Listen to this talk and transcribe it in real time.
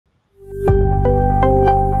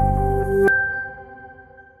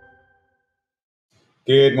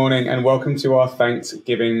Good morning and welcome to our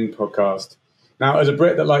Thanksgiving podcast. Now, as a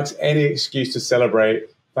Brit that likes any excuse to celebrate,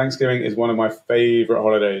 Thanksgiving is one of my favourite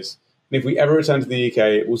holidays. And if we ever return to the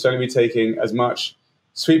UK, we'll certainly be taking as much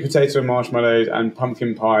sweet potato and marshmallows and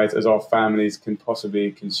pumpkin pies as our families can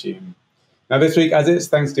possibly consume. Now, this week, as it's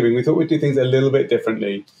Thanksgiving, we thought we'd do things a little bit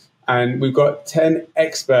differently. And we've got 10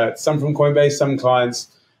 experts, some from Coinbase, some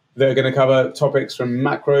clients, that are going to cover topics from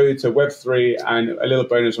macro to Web3 and a little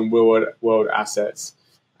bonus on world assets.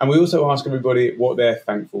 And we also ask everybody what they're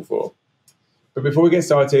thankful for. But before we get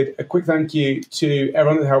started, a quick thank you to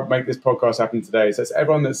everyone that helped make this podcast happen today. So that's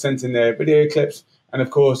everyone that sent in their video clips and,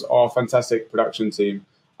 of course, our fantastic production team.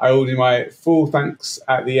 I will do my full thanks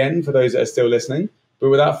at the end for those that are still listening. But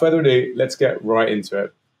without further ado, let's get right into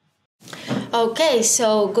it. Okay,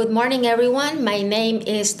 so good morning, everyone. My name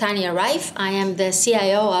is Tania Reif. I am the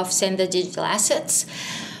CIO of Senda Digital Assets.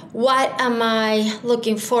 What am I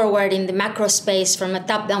looking forward in the macro space from a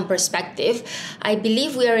top-down perspective? I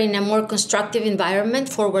believe we are in a more constructive environment,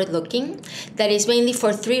 forward-looking. That is mainly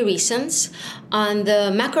for three reasons. On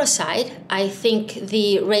the macro side, I think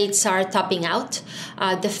the rates are topping out.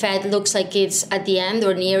 The Fed looks like it's at the end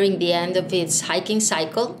or nearing the end of its hiking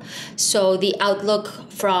cycle. So the outlook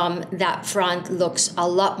from that front looks a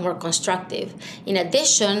lot more constructive. In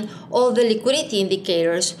addition, all the liquidity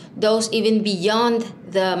indicators, those even beyond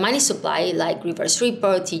the money supply like reverse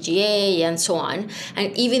repo, TGA, and so on,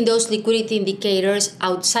 and even those liquidity indicators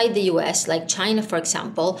outside the US, like China, for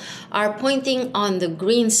example, are pointing on the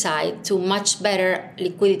green side to much better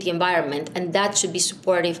liquidity environment, and that should be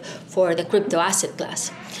supportive for the crypto asset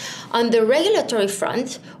class. On the regulatory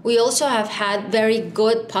front, we also have had very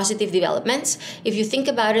good positive developments. If you think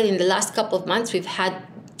about it, in the last couple of months, we've had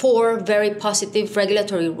 4 very positive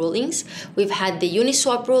regulatory rulings. We've had the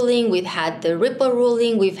Uniswap ruling, we've had the Ripple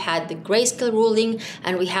ruling, we've had the Grayscale ruling,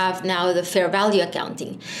 and we have now the fair value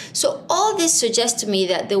accounting. So all this suggests to me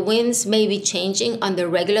that the winds may be changing on the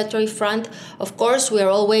regulatory front. Of course, we are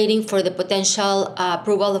all waiting for the potential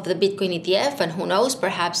approval of the Bitcoin ETF, and who knows,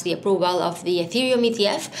 perhaps the approval of the Ethereum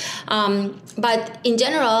ETF. But in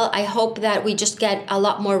general, I hope that we just get a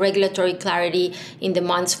lot more regulatory clarity in the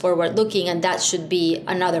months forward looking, and that should be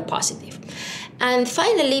another positive. And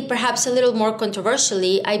finally, perhaps a little more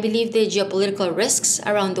controversially, I believe the geopolitical risks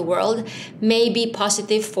around the world may be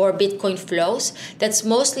positive for Bitcoin flows. That's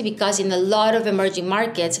mostly because in a lot of emerging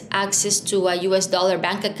markets, access to a US dollar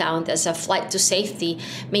bank account as a flight to safety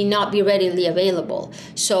may not be readily available.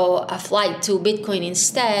 So a flight to Bitcoin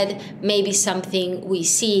instead may be something we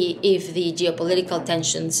see if the geopolitical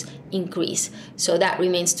tensions increase. So that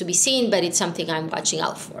remains to be seen, but it's something I'm watching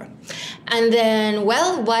out for. And then,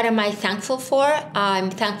 well, what am I thankful for? I'm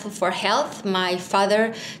thankful for health. My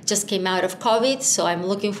father just came out of COVID, so I'm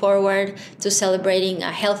looking forward to celebrating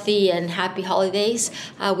a healthy and happy holidays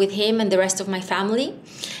with him and the rest of my family.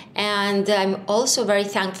 And I'm also very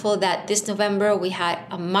thankful that this November we had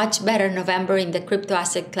a much better November in the crypto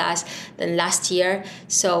asset class than last year.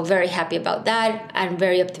 So very happy about that and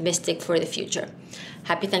very optimistic for the future.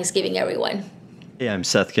 Happy Thanksgiving, everyone. Hey, I'm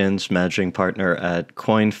Seth, managing partner at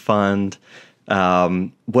Coinfund.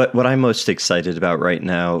 What I'm most excited about right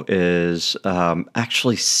now is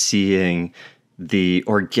actually seeing the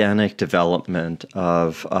organic development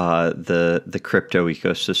of the crypto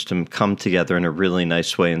ecosystem come together in a really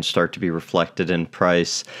nice way and start to be reflected in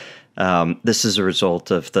price. This is a result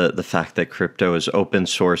of the fact that crypto is open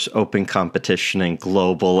source, open competition, and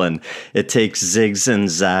global, and it takes zigs and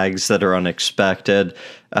zags that are unexpected.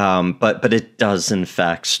 But it does, in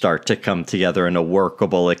fact, start to come together in a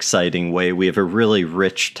workable, exciting way. We have a really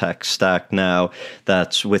rich tech stack now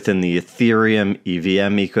that's within the Ethereum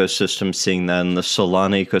EVM ecosystem, seeing that in the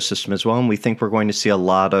Solana ecosystem as well. And we think we're going to see a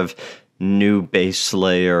lot of new base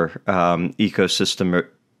layer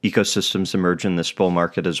ecosystems emerge in this bull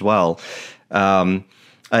market as well.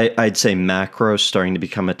 I'd say macro starting to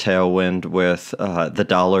become a tailwind with the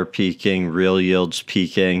dollar peaking, real yields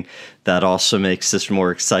peaking. That also makes this more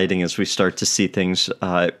exciting as we start to see things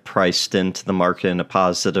priced into the market in a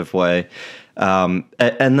positive way. And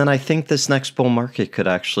then I think this next bull market could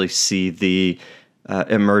actually see the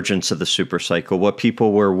emergence of the super cycle. What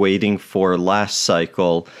people were waiting for last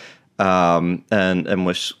cycle and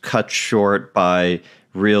was cut short by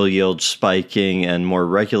real yield spiking and more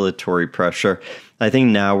regulatory pressure. I think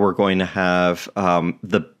now we're going to have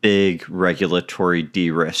the big regulatory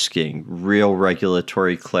de-risking, real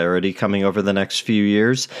regulatory clarity coming over the next few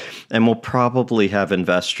years. And we'll probably have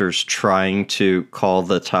investors trying to call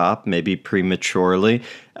the top, maybe prematurely,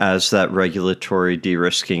 as that regulatory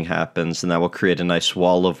de-risking happens. And that will create a nice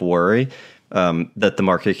wall of worry that the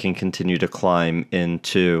market can continue to climb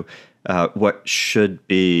into what should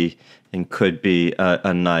be and could be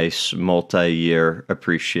a nice multi-year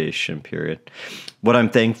appreciation period. What I'm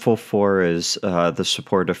thankful for is the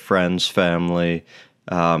support of friends, family,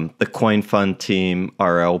 the Coinfund team,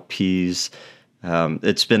 our LPs.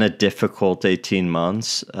 It's been a difficult 18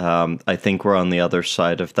 months. I think we're on the other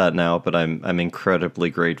side of that now, but I'm incredibly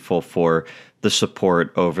grateful for the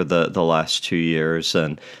support over the last 2 years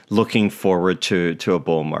and looking forward to a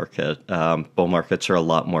bull market. Bull markets are a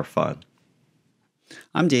lot more fun.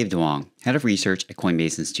 I'm Dave Duong, Head of Research at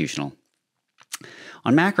Coinbase Institutional.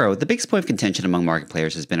 On macro, the biggest point of contention among market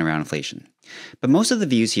players has been around inflation, but most of the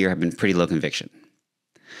views here have been pretty low conviction.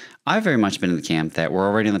 I've very much been in the camp that we're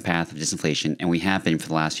already on the path of disinflation, and we have been for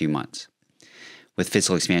the last few months. With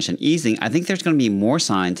fiscal expansion easing, I think there's going to be more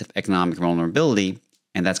signs of economic vulnerability,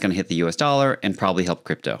 and that's going to hit the US dollar and probably help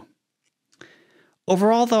crypto.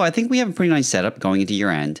 Overall, though, I think we have a pretty nice setup going into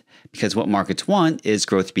year-end, because what markets want is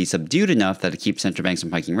growth to be subdued enough that it keeps central banks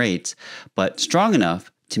from hiking rates, but strong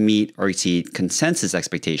enough to meet or exceed consensus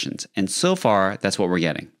expectations, and so far, that's what we're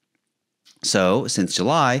getting. So, since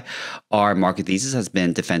July, our market thesis has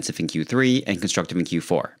been defensive in Q3 and constructive in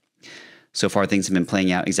Q4. So far, things have been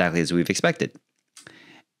playing out exactly as we've expected.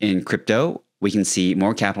 In crypto, we can see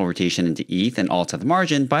more capital rotation into ETH and alts at the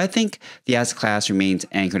margin, but I think the asset class remains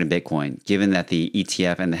anchored in Bitcoin, given that the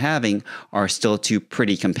ETF and the halving are still two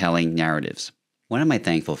pretty compelling narratives. What am I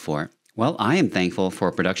thankful for? Well, I am thankful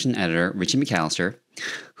for production editor Richie McAllister,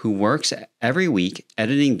 who works every week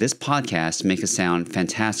editing this podcast to make it sound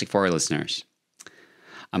fantastic for our listeners.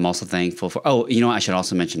 I'm also thankful for, I should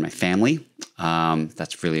also mention my family.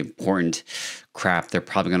 That's really important. Crap, they're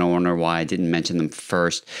probably going to wonder why I didn't mention them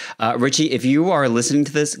first. Richie, if you are listening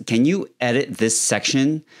to this, can you edit this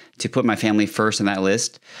section to put my family first on that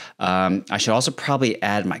list? I should also probably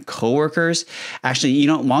add my coworkers. Actually,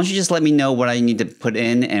 why don't you just let me know what I need to put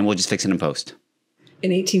in and we'll just fix it in post.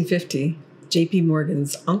 In 1850, J.P.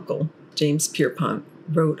 Morgan's uncle, James Pierpont,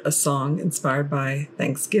 wrote a song inspired by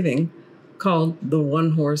Thanksgiving called The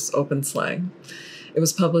One-Horse Open Sleigh. It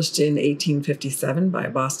was published in 1857 by a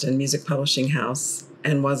Boston music publishing house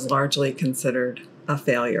and was largely considered a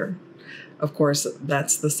failure. Of course,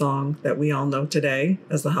 that's the song that we all know today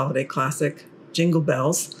as the holiday classic, Jingle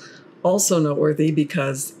Bells. Also noteworthy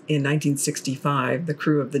because in 1965, the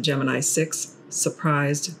crew of the Gemini 6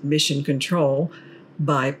 surprised Mission Control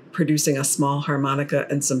by producing a small harmonica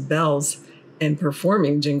and some bells and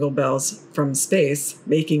performing Jingle Bells from space,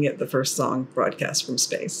 making it the first song broadcast from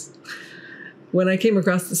space. When I came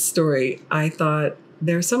across this story, I thought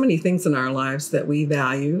there are so many things in our lives that we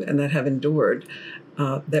value and that have endured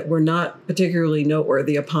that were not particularly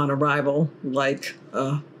noteworthy upon arrival, like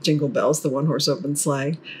Jingle Bells, the one-horse open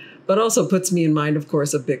sleigh, but also puts me in mind, of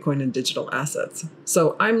course, of Bitcoin and digital assets.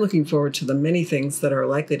 So I'm looking forward to the many things that are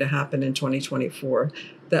likely to happen in 2024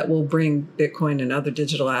 that will bring Bitcoin and other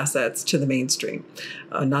digital assets to the mainstream,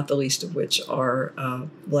 not the least of which are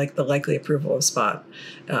like the likely approval of spot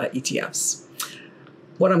ETFs.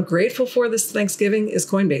 What I'm grateful for this Thanksgiving is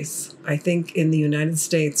Coinbase. I think in the United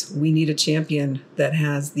States, we need a champion that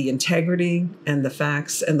has the integrity and the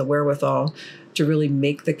facts and the wherewithal to really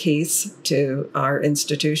make the case to our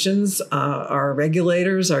institutions, our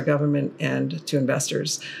regulators, our government, and to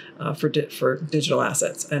investors for digital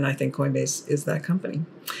assets. And I think Coinbase is that company.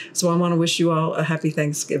 So I want to wish you all a happy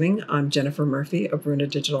Thanksgiving. I'm Jennifer Murphy of Runa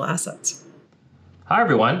Digital Assets. Hi,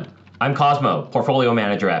 everyone. I'm Cosmo, Portfolio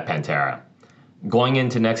Manager at Pantera. Going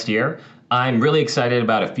into next year, I'm really excited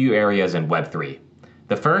about a few areas in Web3.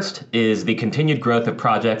 The first is the continued growth of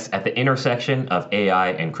projects at the intersection of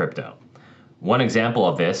AI and crypto. One example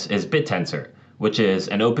of this is BitTensor, which is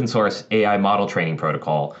an open source AI model training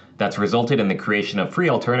protocol that's resulted in the creation of free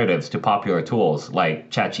alternatives to popular tools like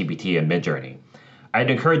ChatGPT and Midjourney. I'd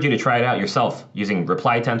encourage you to try it out yourself using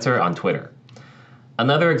ReplyTensor on Twitter.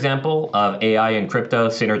 Another example of AI and crypto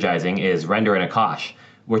synergizing is Render and Akash,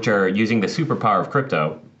 which are using the superpower of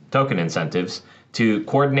crypto, token incentives, to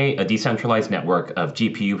coordinate a decentralized network of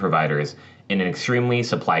GPU providers in an extremely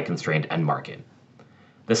supply-constrained end market.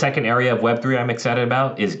 The second area of Web3 I'm excited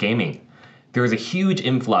about is gaming. There is a huge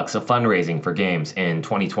influx of fundraising for games in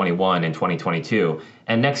 2021 and 2022,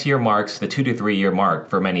 and next year marks the 2 to 3 year mark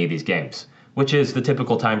for many of these games, which is the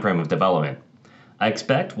typical timeframe of development. I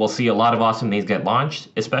expect we'll see a lot of awesome things get launched,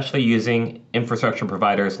 especially using infrastructure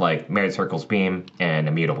providers like Married Circle's Beam and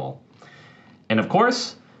Immutable. And of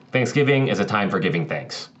course, Thanksgiving is a time for giving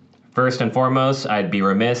thanks. First and foremost, I'd be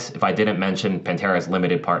remiss if I didn't mention Pantera's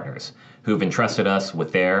limited partners, who've entrusted us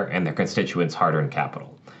with their and their constituents' hard-earned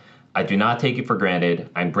capital. I do not take it for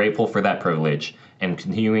granted. I'm grateful for that privilege and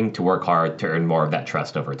continuing to work hard to earn more of that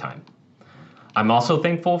trust over time. I'm also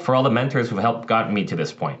thankful for all the mentors who've helped gotten me to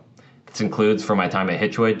this point. This includes for my time at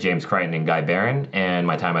Hitchwood, James Crichton and Guy Barron, and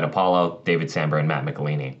my time at Apollo, David Samber and Matt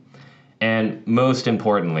Michelini. And most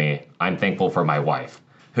importantly, I'm thankful for my wife,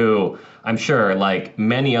 who I'm sure, like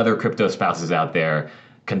many other crypto spouses out there,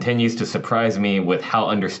 continues to surprise me with how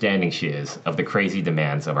understanding she is of the crazy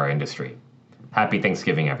demands of our industry. Happy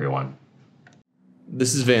Thanksgiving, everyone.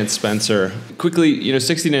 This is Vance Spencer. Quickly,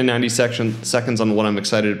 60 to 90 seconds on what I'm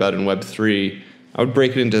excited about in Web3. I would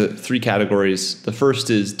break it into three categories. The first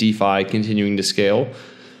is DeFi continuing to scale.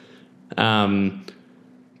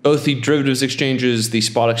 Both the derivatives exchanges, the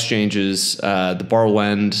spot exchanges, the borrow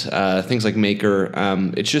lend, things like Maker.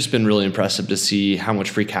 It's just been really impressive to see how much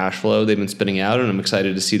free cash flow they've been spitting out, and I'm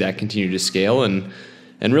excited to see that continue to scale and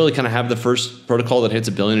really kind of have the first protocol that hits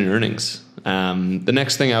 $1 billion in earnings. The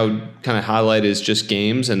next thing I would kind of highlight is just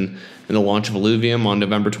games and the launch of Illuvium on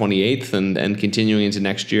November 28th and continuing into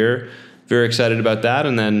next year. Very excited about that.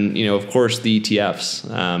 And then, of course, the ETFs.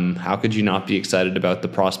 How could you not be excited about the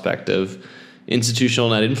prospect of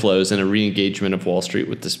institutional net inflows and a re-engagement of Wall Street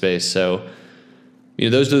with the space? So,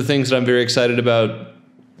 those are the things that I'm very excited about.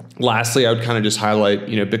 Lastly, I would kind of just highlight,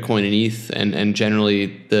 Bitcoin and ETH and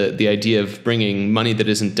generally the idea of bringing money that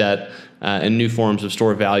isn't debt and new forms of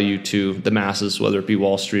store value to the masses, whether it be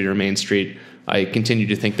Wall Street or Main Street. I continue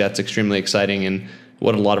to think that's extremely exciting and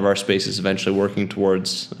what a lot of our space is eventually working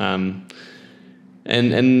towards. And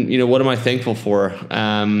what am I thankful for?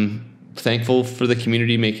 Thankful for the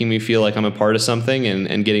community making me feel like I'm a part of something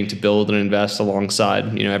and getting to build and invest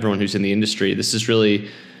alongside, everyone who's in the industry. This is really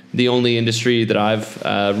the only industry that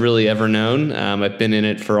I've really ever known. I've been in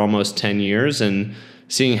it for almost 10 years, and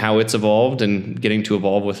seeing how it's evolved and getting to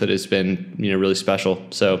evolve with it has been, really special.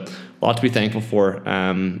 So a lot to be thankful for.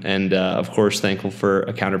 And of course, thankful for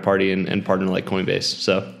a counterparty and partner like Coinbase.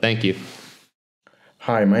 So thank you.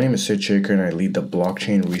 Hi, my name is Shekhar, and I lead the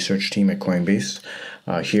blockchain research team at Coinbase.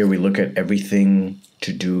 Here we look at everything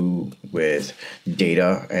to do with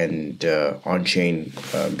data and on-chain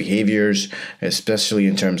behaviors, especially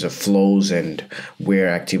in terms of flows and where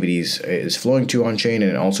activities is flowing to on-chain,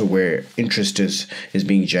 and also where interest is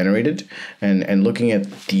being generated. And looking at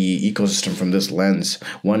the ecosystem from this lens,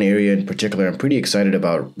 one area in particular I'm pretty excited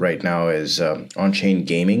about right now is on-chain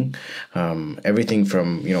gaming. Everything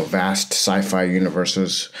from vast sci-fi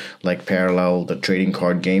universes like Parallel, the trading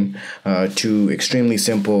card game, to extremely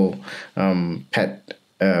simple pet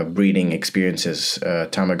breeding experiences,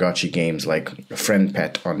 Tamagotchi games like Friend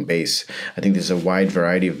Pet on Base. I think there's a wide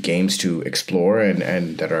variety of games to explore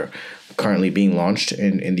and that are currently being launched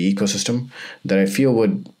in the ecosystem that I feel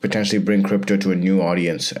would potentially bring crypto to a new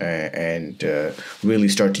audience and really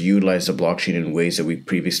start to utilize the blockchain in ways that we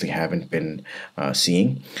previously haven't been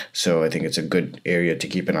seeing. So I think it's a good area to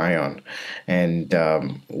keep an eye on. And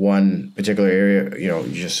one particular area,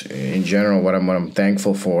 just in general, what I'm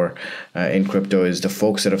thankful for in crypto is the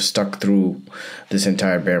folks that have stuck through this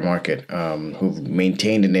entire bear market, who've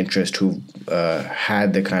maintained an interest, who've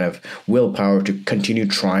had the kind of willpower to continue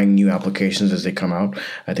trying new applications as they come out.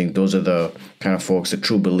 I think those are the kind of folks, the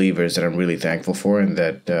true believers that I'm really thankful for and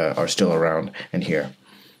that are still around and here.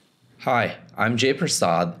 Hi, I'm Jay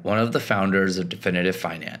Prasad, one of the founders of Definitive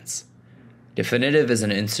Finance. Definitive is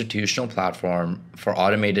an institutional platform for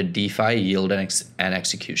automated DeFi yield and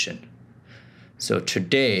execution. So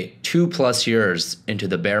today, 2+ years into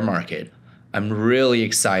the bear market, I'm really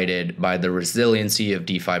excited by the resiliency of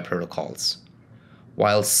DeFi protocols.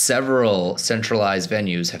 While several centralized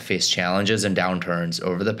venues have faced challenges and downturns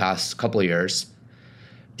over the past couple of years,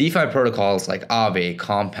 DeFi protocols like Aave,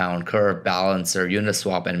 Compound, Curve, Balancer,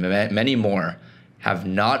 Uniswap, and many more have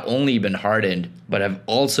not only been hardened, but have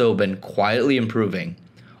also been quietly improving,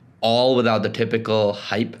 all without the typical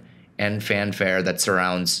hype and fanfare that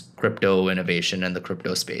surrounds crypto innovation and the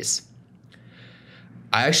crypto space.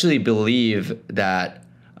 I actually believe that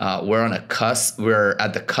we're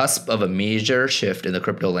at the cusp of a major shift in the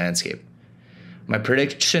crypto landscape. My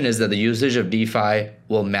prediction is that the usage of DeFi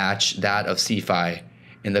will match that of CeFi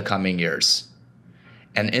in the coming years.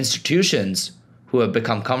 And institutions who have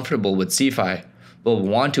become comfortable with CeFi will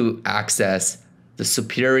want to access the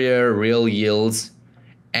superior real yields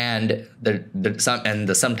and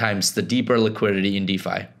sometimes the deeper liquidity in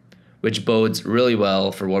DeFi, which bodes really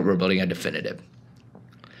well for what we're building at Definitive.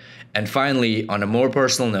 And finally, on a more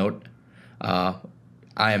personal note, I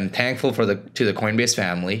am thankful to the Coinbase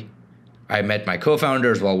family. I met my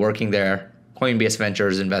co-founders while working there. Coinbase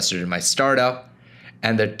Ventures invested in my startup,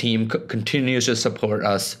 and the team continues to support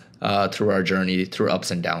us through our journey, through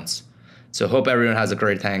ups and downs. So hope everyone has a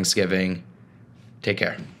great Thanksgiving. Take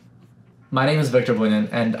care. My name is Viktor Bunin,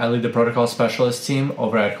 and I lead the protocol specialist team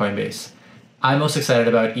over at Coinbase. I'm most excited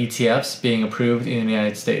about ETFs being approved in the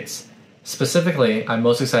United States. Specifically, I'm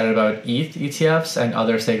most excited about ETH ETFs and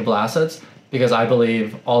other stakeable assets because I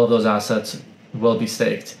believe all of those assets will be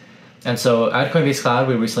staked. And so at Coinbase Cloud,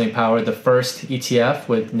 we recently powered the first ETF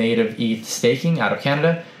with native ETH staking out of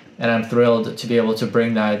Canada, and I'm thrilled to be able to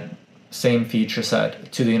bring that same feature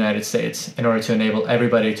set to the United States in order to enable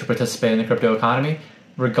everybody to participate in the crypto economy,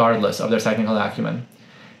 regardless of their technical acumen.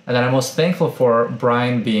 And then I'm most thankful for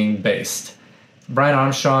Brian being based. Brian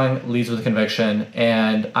Armstrong leads with conviction,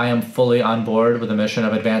 and I am fully on board with the mission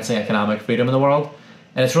of advancing economic freedom in the world.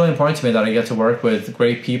 And it's really important to me that I get to work with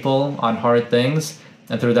great people on hard things,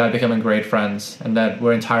 and through that becoming great friends, and that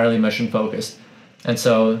we're entirely mission focused. And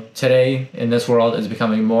so today in this world is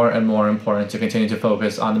becoming more and more important to continue to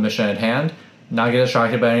focus on the mission at hand, not get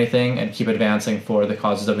distracted by anything, and keep advancing for the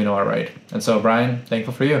causes that we know are right. And so Brian,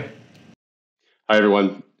 thankful for you. Hi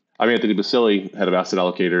everyone, I'm Anthony Bassili, head of asset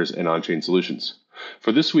allocators and on-chain solutions.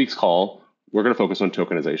 For this week's call, we're going to focus on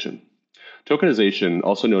tokenization. Tokenization,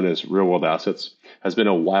 also known as real-world assets, has been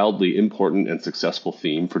a wildly important and successful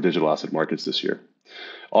theme for digital asset markets this year.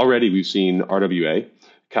 Already, we've seen RWA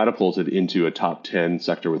catapulted into a top 10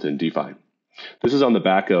 sector within DeFi. This is on the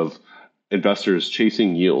back of investors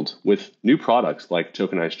chasing yield with new products like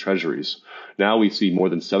tokenized treasuries. Now we see more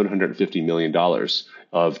than $750 million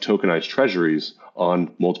of tokenized treasuries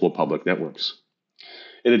on multiple public networks.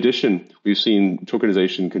 In addition, we've seen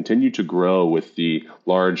tokenization continue to grow with the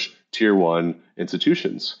large tier one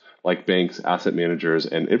institutions like banks, asset managers,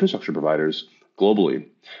 and infrastructure providers globally.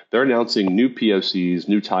 They're announcing new POCs,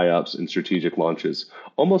 new tie-ups, and strategic launches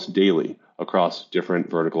almost daily across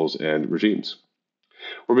different verticals and regimes.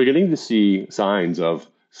 We're beginning to see signs of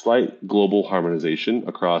slight global harmonization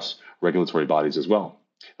across regulatory bodies as well.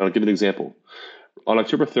 And I'll give an example. On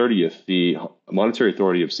October 30th, the Monetary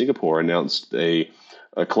Authority of Singapore announced a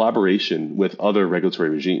collaboration with other regulatory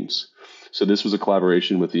regimes. So this was a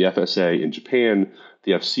collaboration with the FSA in Japan,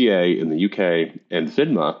 the FCA in the UK, and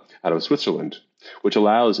FINMA out of Switzerland, which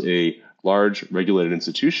allows a large regulated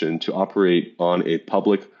institution to operate on a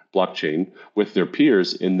public blockchain with their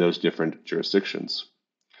peers in those different jurisdictions.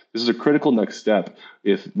 This is a critical next step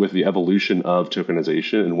with the evolution of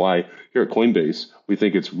tokenization, and why here at Coinbase, we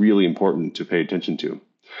think it's really important to pay attention to.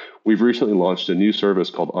 We've recently launched a new service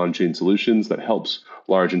called On-Chain Solutions that helps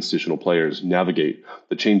large institutional players navigate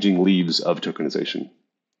the changing leaves of tokenization.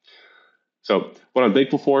 So what I'm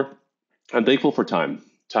thankful for time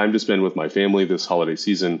to spend with my family this holiday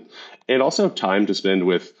season, and also time to spend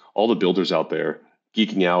with all the builders out there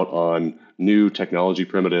geeking out on new technology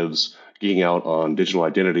primitives, geeking out on digital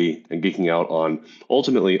identity, and geeking out on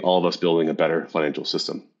ultimately all of us building a better financial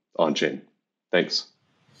system on-chain. Thanks.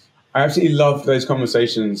 I absolutely love those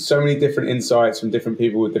conversations. So many different insights from different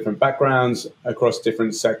people with different backgrounds across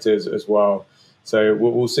different sectors as well. So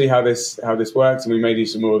we'll see how this works, and we may do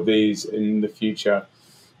some more of these in the future.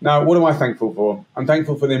 Now, what am I thankful for? I'm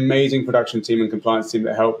thankful for the amazing production team and compliance team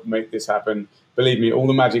that helped make this happen. Believe me, all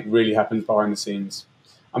the magic really happens behind the scenes.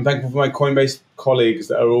 I'm thankful for my Coinbase colleagues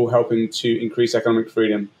that are all helping to increase economic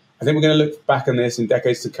freedom. I think we're going to look back on this in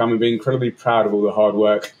decades to come and be incredibly proud of all the hard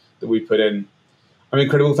work that we put in. I'm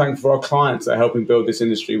incredibly thankful for our clients that are helping build this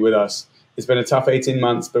industry with us. It's been a tough 18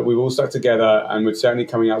 months, but we've all stuck together, and we're certainly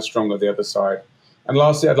coming out stronger the other side. And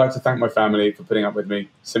lastly, I'd like to thank my family for putting up with me.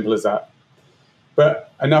 Simple as that.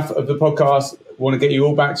 But enough of the podcast. I want to get you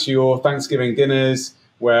all back to your Thanksgiving dinners,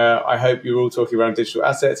 where I hope you're all talking around digital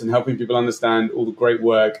assets and helping people understand all the great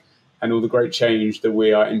work and all the great change that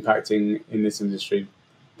we are impacting in this industry.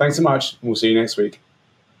 Thanks so much. We'll see you next week.